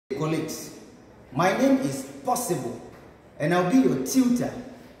Colleagues, my name is Possible and I'll be your tutor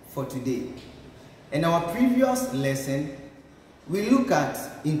for today. In our previous lesson, we look at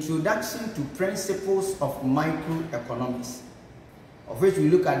Introduction to Principles of Microeconomics, of which we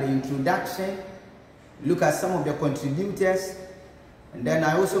look at the introduction, look at some of the contributors, and then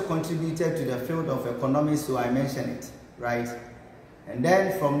I also contributed to the field of economics, so I mentioned it, right? And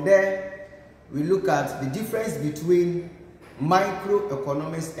then from there, we look at the difference between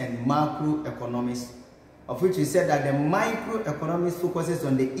microeconomics and macroeconomics, of which we said that the microeconomics focuses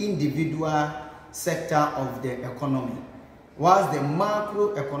on the individual sector of the economy, whilst the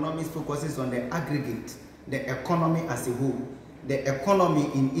macroeconomics focuses on the aggregate, the economy as a whole, the economy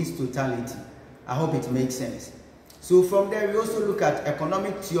in its totality. I hope it makes sense. So from there, we also look at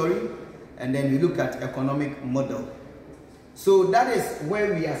economic theory, and then we look at economic model. So that is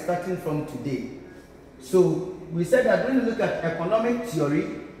where we are starting from today. So we said that when we look at economic theory,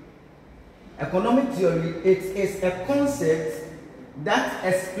 it is a concept that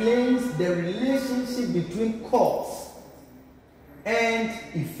explains the relationship between cause and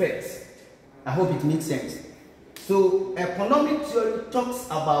effect. I hope it makes sense. So economic theory talks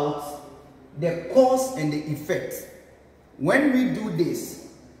about the cause and the effect. When we do this,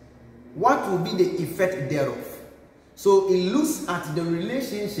 what will be the effect thereof? So it looks at the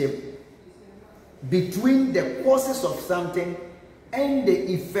relationship between the causes of something and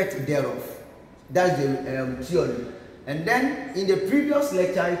the effect thereof. That's the theory. And then in the previous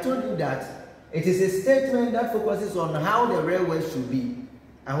lecture, I told you that it is a statement that focuses on how the railway should be.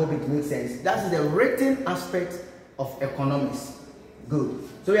 I hope it makes sense. That's the written aspect of economics. Good.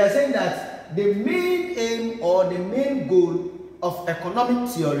 So we are saying that the main aim or the main goal of economic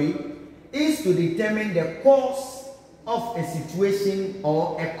theory is to determine the cause of a situation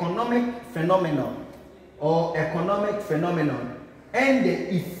or economic phenomenon and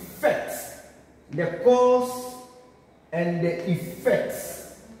the effects, the cause and the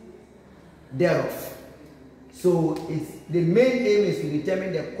effects thereof. So it's the main aim is to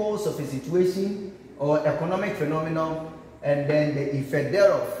determine the cause of a situation or economic phenomenon and then the effect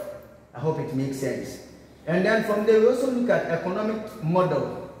thereof. I hope it makes sense. And then from there we also look at economic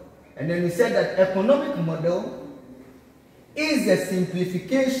model. And then we said that economic model is a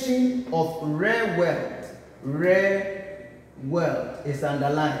simplification of rare wealth. Rare wealth is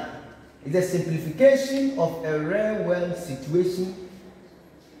underlined. It's a simplification of a rare wealth situation.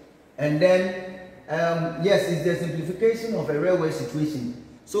 And then, yes, it's the simplification of a rare wealth situation.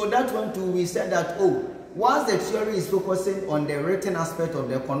 So that one too, we said that, whilst the theory is focusing on the written aspect of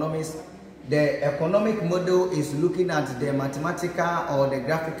the economics, the economic model is looking at the mathematical or the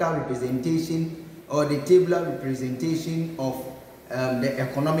graphical representation or the tabular representation of the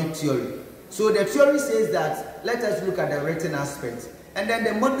economic theory. So the theory says that let us look at the written aspect, and then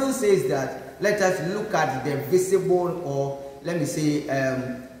the model says that let us look at the visible, or let me say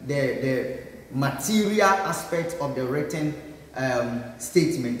the material aspect of the written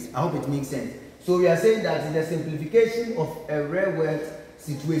statement. I hope it makes sense. So we are saying that it's the simplification of a rare wealth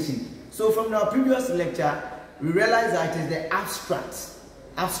situation. So from our previous lecture, we realized that it is the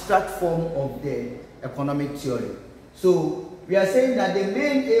abstract form of the economic theory. So we are saying that the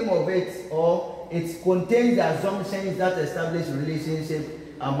main aim of it, or it contains the assumptions that establish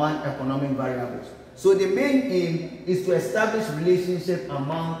relationship among economic variables. So the main aim is to establish relationship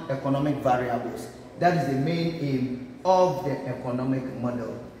among economic variables. That is the main aim of the economic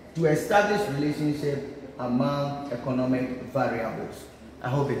model, to establish relationship among economic variables. I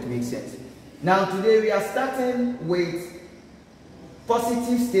hope it makes sense. Now today we are starting with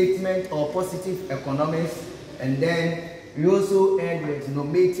positive statement or positive economics, and then we also end with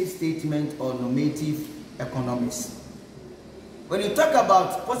normative statement or normative economics. When you talk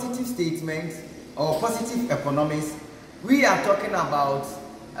about positive statements or positive economics, we are talking about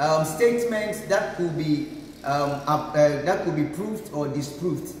statements that could be proved or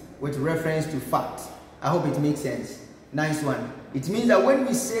disproved with reference to fact. I hope it makes sense. Nice one. It means that when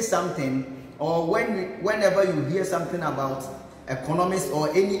we say something, or whenever you hear something about economics or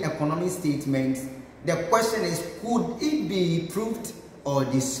any economic statement, the question is, could it be proved or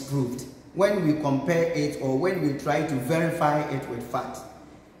disproved when we compare it or when we try to verify it with fact?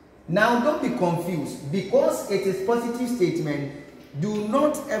 Now don't be confused. Because it is positive statement, do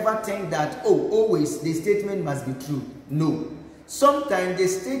not ever think that, always the statement must be true. No. Sometimes the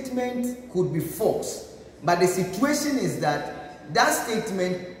statement could be false. But the situation is that that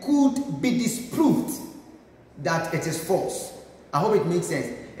statement could be disproved that it is false. I hope it makes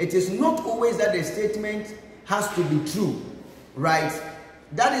sense. It is not always that the statement has to be true, right?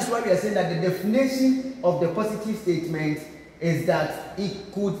 That is why we are saying that the definition of the positive statement is that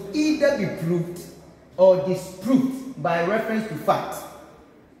it could either be proved or disproved by reference to fact.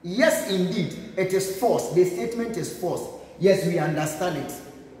 Yes, indeed, it is false. The statement is false. Yes, we understand it.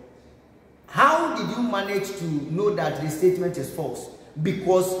 How did you manage to know that the statement is false?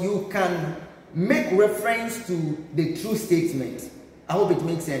 Because you can make reference to the true statement. I hope it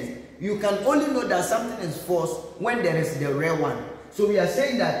makes sense. You can only know that something is false when there is the real one. So we are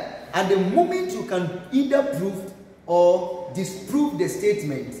saying that at the moment you can either prove or disprove the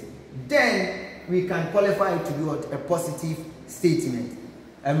statement, then we can qualify it to be a positive statement.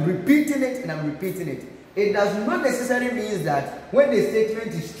 I'm repeating it and I'm repeating it. It does not necessarily mean that when the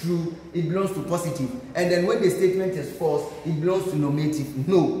statement is true, it belongs to positive, and then when the statement is false, it belongs to normative.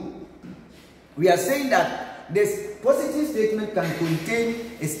 No. We are saying that this positive statement can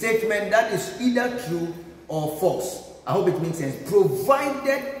contain a statement that is either true or false. I hope it makes sense.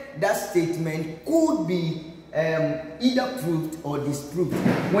 Provided that statement could be either proved or disproved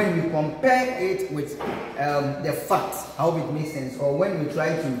when we compare it with the facts. I hope it makes sense. Or when we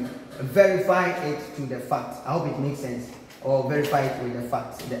try to verify it to the fact. I hope it makes sense. Or verify it with the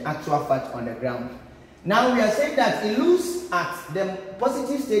facts, the actual fact on the ground. Now we are saying that it looks at, the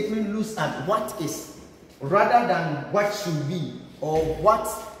positive statement looks at what is rather than what should be or what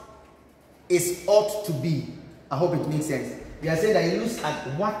is ought to be. I hope it makes sense. We are saying that it looks at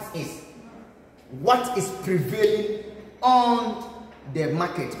what is prevailing on the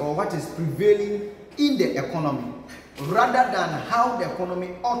market or what is prevailing in the economy rather than how the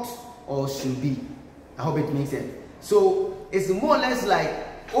economy ought or should be. I hope it makes sense. So it's more or less like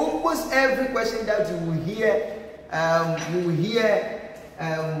almost every question that you will hear,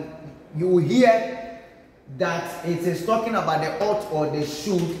 you will hear that it is talking about the ought or the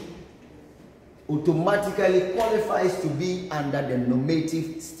should, automatically qualifies to be under the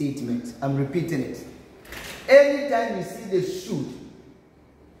normative statement. I'm repeating it. Anytime you see the should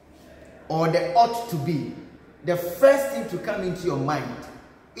or the ought to be, the first thing to come into your mind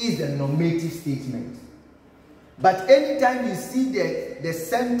is the normative statement. But anytime you see the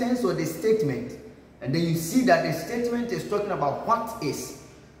sentence or the statement, and then you see that the statement is talking about what is,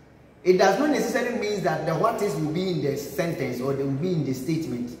 it does not necessarily mean that the what is will be in the sentence or they will be in the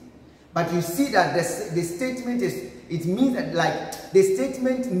statement. But you see that the statement is, it means that like the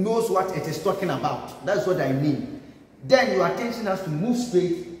statement knows what it is talking about. That's what I mean. Then your attention has to move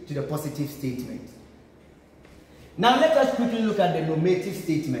straight to the positive statement. Now let us quickly look at the normative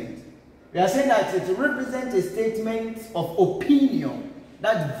statement. We are saying that it represents a statement of opinion,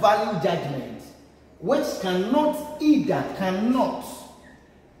 that value judgment, which cannot either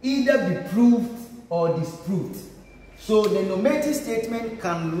be proved or disproved. So the normative statement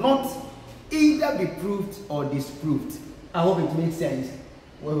cannot either be proved or disproved. I hope it makes sense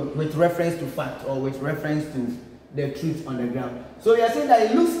with reference to fact or with reference to the truth on the ground. So we are saying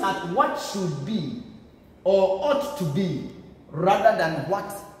that it looks at what should be or ought to be rather than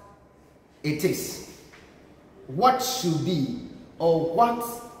what it is. What should be or what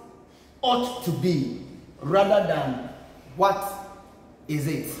ought to be rather than what is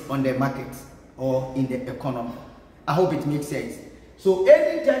it on the market or in the economy. I hope it makes sense. So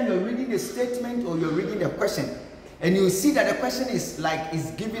anytime you're reading a statement or you're reading a question and you see that the question is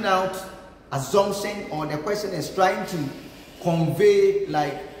giving out assumption or the question is trying to convey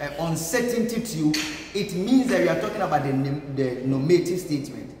like uncertainty to you, it means that you are talking about the normative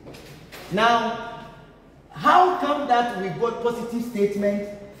statement. Now, how come that we got positive statement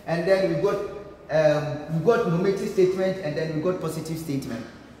and then we got normative statement and then we got positive statement?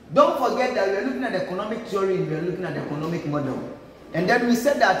 Don't forget that we are looking at the economic theory and we are looking at the economic model. And then we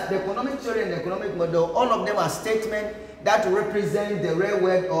said that the economic theory and the economic model, all of them are statements that represent the real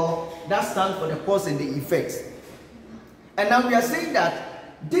world or that stand for the cause and the effects. And now we are saying that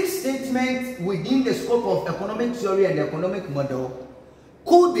this statement within the scope of economic theory and the economic model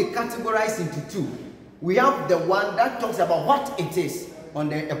could be categorized into two. We have the one that talks about what it is on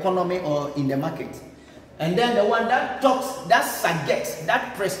the economy or in the market. And then the one that talks, that suggests,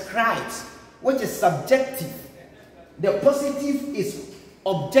 that prescribes, which is subjective. The positive is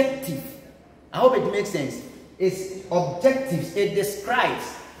objective. I hope it makes sense. It's objective, it describes.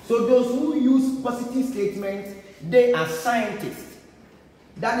 So those who use positive statements, they are scientists.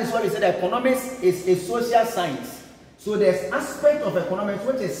 That is why we said economics is a social science. So there's aspect of economics,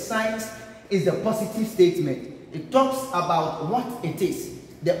 which is science, is the positive statement. It talks about what it is,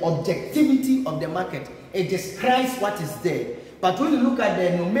 the objectivity of the market. It describes what is there. But when you look at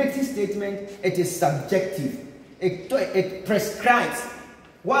the normative statement, it is subjective. It prescribes.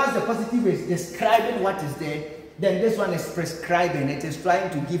 Whilst the positive is describing what is there, then this one is prescribing. It is trying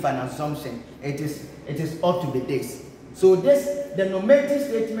to give an assumption. It is ought to be this. So the normative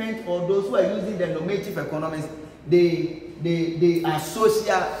statement, or those who are using the normative economics, they are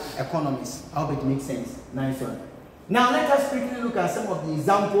social economists. I hope it makes sense. Nice one. Now let us quickly look at some of the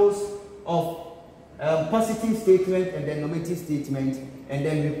examples of positive statement and the normative statement, and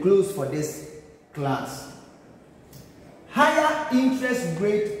then we close for this class. Higher interest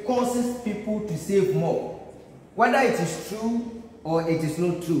rate causes people to save more. Whether it is true or it is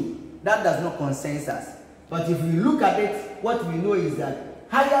not true, that does not concern us. But if we look at it, what we know is that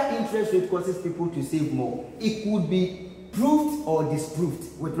higher interest rate causes people to save more. It could be proved or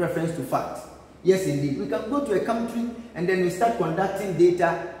disproved with reference to fact. Yes, indeed. We can go to a country and then we start conducting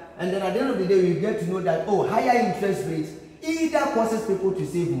data, and then at the end of the day, we get to know that, oh, higher interest rates either causes people to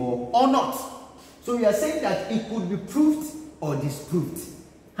save more or not. So we are saying that it could be proved or disproved.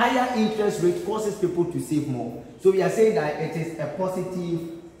 Higher interest rate causes people to save more. So we are saying that it is a positive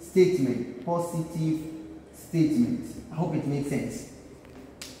statement. Positive statement. I hope it makes sense.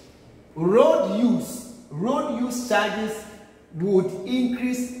 Road use charges would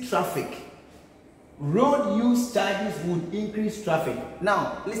increase traffic. Road use charges would increase traffic.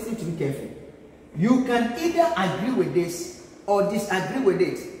 Now, listen to me carefully. You can either agree with this or disagree with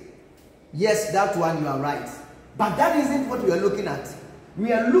it. Yes, that one you are right. But that isn't what we are looking at.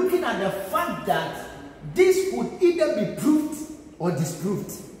 We are looking at the fact that this could either be proved or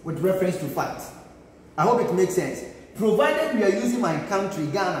disproved with reference to fact. I hope it makes sense. Provided we are using my country,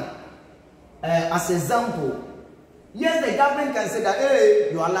 Ghana, as an example. Yes, the government can say that, hey,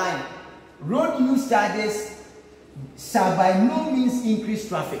 you are lying. Road use charges shall by no means increase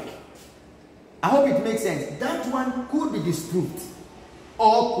traffic. I hope it makes sense. That one could be disproved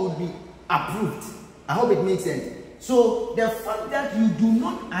or could be approved. I hope it makes sense. So the fact that you do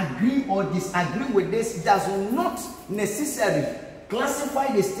not agree or disagree with this does not necessarily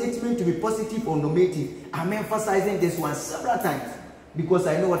classify the statement to be positive or normative. I'm emphasizing this one several times because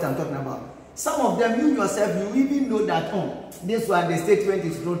I know what I'm talking about. Some of them, you yourself, you even know that, oh, this one, the statement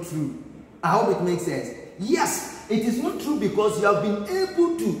is not true. I hope it makes sense. Yes, it is not true because you have been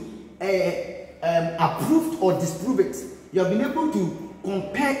able to approve or disprove it. You have been able to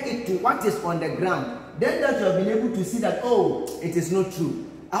compare it to what is on the ground. Then that you have been able to see that, oh, it is not true.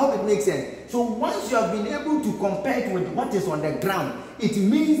 I hope it makes sense. So once you have been able to compare it with what is on the ground, it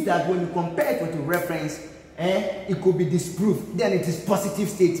means that when you compare it with a reference, it could be disproved. Then it is positive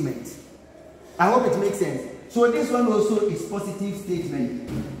statement. I hope it makes sense. So this one also is positive statement.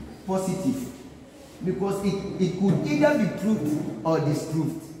 Positive. Because it could either be proved or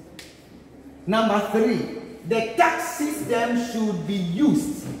disproved. Number 3, the tax system should be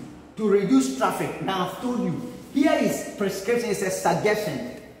used to reduce traffic. Now I've told you, here is prescription, it's a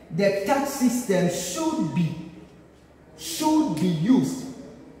suggestion. The tax system should be used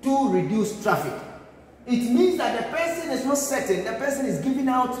to reduce traffic. It means that the person is not certain, the person is giving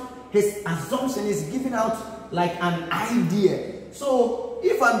out his assumption, is giving out like an idea. So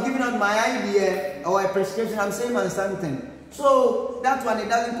if I'm giving out my idea or a prescription, I'm saying something. So that one, it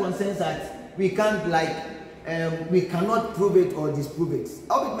doesn't concern that we can't we cannot prove it or disprove it.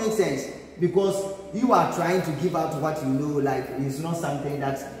 I hope it makes sense because you are trying to give out what you know, like it's not something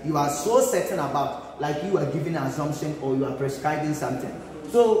that you are so certain about, like you are giving an assumption or you are prescribing something.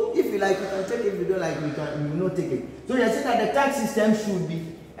 So if you like, you can take it. If you don't like, you will not take it. So you are saying that the tax system should be,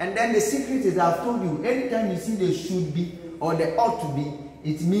 and then the secret is I've told you, anytime you see the should be or the ought to be,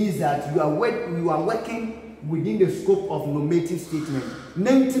 it means that you are working within the scope of normative statement.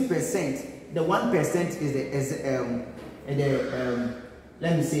 90%. The 1% is the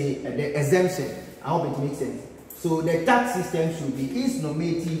exemption. I hope it makes sense. So the tax system should be is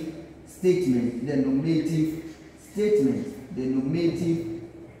normative statement, the normative statement, the normative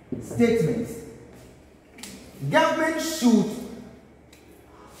statement. Government should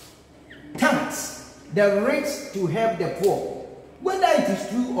tax the rich to help the poor. Whether it is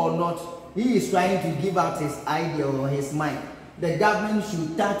true or not, he is trying to give out his idea or his mind. The government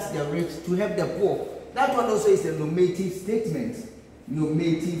should tax the rich to help the poor. That one also is a normative statement.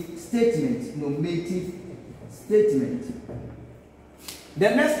 Normative statement. Normative statement. The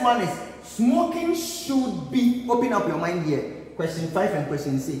next one is smoking should be, open up your mind here, question 5 and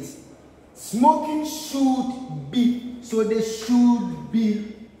question 6. Smoking should be, so they should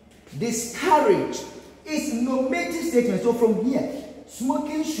be discouraged. It's normative statement. So from here,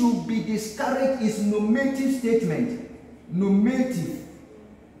 smoking should be discouraged is normative statement. Normative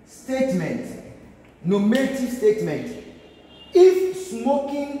statement. Normative statement. If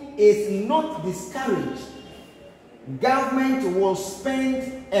smoking is not discouraged, government will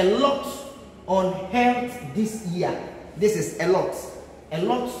spend a lot on health this year. This is a lot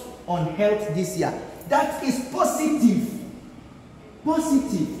on health this year. that is positive.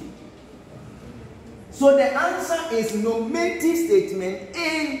 Positive. So the answer is nominative statement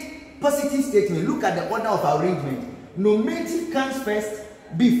and positive statement. Look at the order of arrangement. Nominative comes first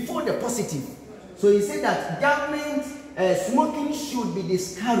before the positive. So he said that government smoking should be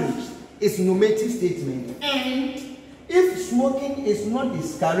discouraged. It's nominative statement. And if smoking is not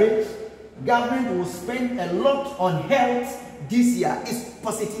discouraged, government will spend a lot on health this year. It's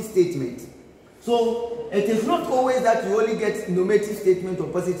positive statement. So it is not always that you only get nominative statement or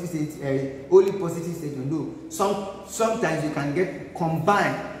positive statement, only positive statement. No, sometimes you can get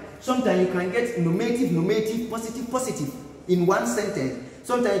combined. Sometimes you can get nominative, nominative, positive, positive in one sentence.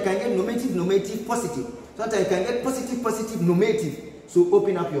 Sometimes you can get nominative, nominative, positive. Sometimes you can get positive, positive, nominative. So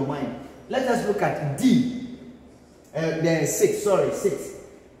open up your mind. Let us look at D. The 6.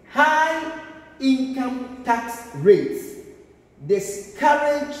 High income tax rates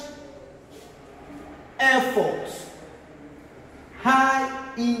discourage efforts.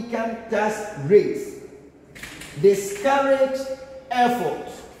 High income tax rates discourage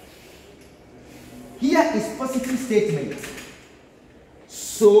efforts. Here is positive statement.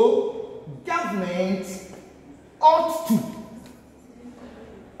 So government ought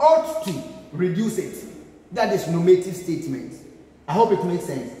to reduce it. That is nominative statement. I hope it makes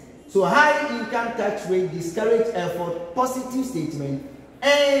sense. So high income tax rate discourage effort, positive statement,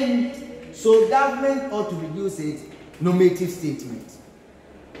 and so government ought to reduce it, nominative statement.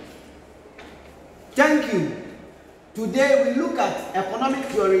 Thank you. Today we look at economic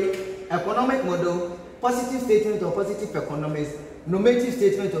theory, economic model, positive statement or positive economics, nominative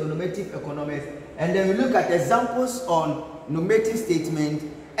statement or nominative economics, and then we look at examples on nominative statement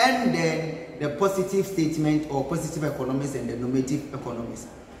and then the positive statement or positive economics and the nominative economics.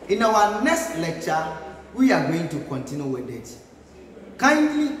 In our next lecture, we are going to continue with it.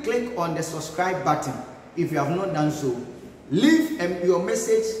 Kindly click on the subscribe button if you have not done so. Leave your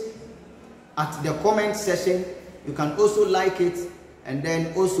message at the comment section. You can also like it and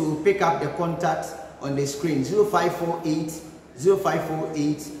then also pick up the contact on the screen 0548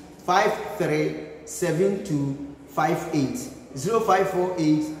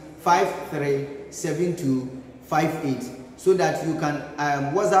 537258 0548 so that you can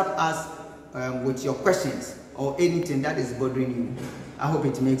WhatsApp us with your questions or anything that is bothering you. I hope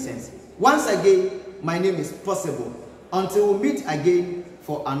it makes sense. Once again, my name is Possible. Until we meet again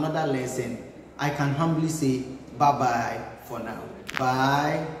for another lesson, I can humbly say bye-bye for now.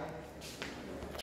 Bye.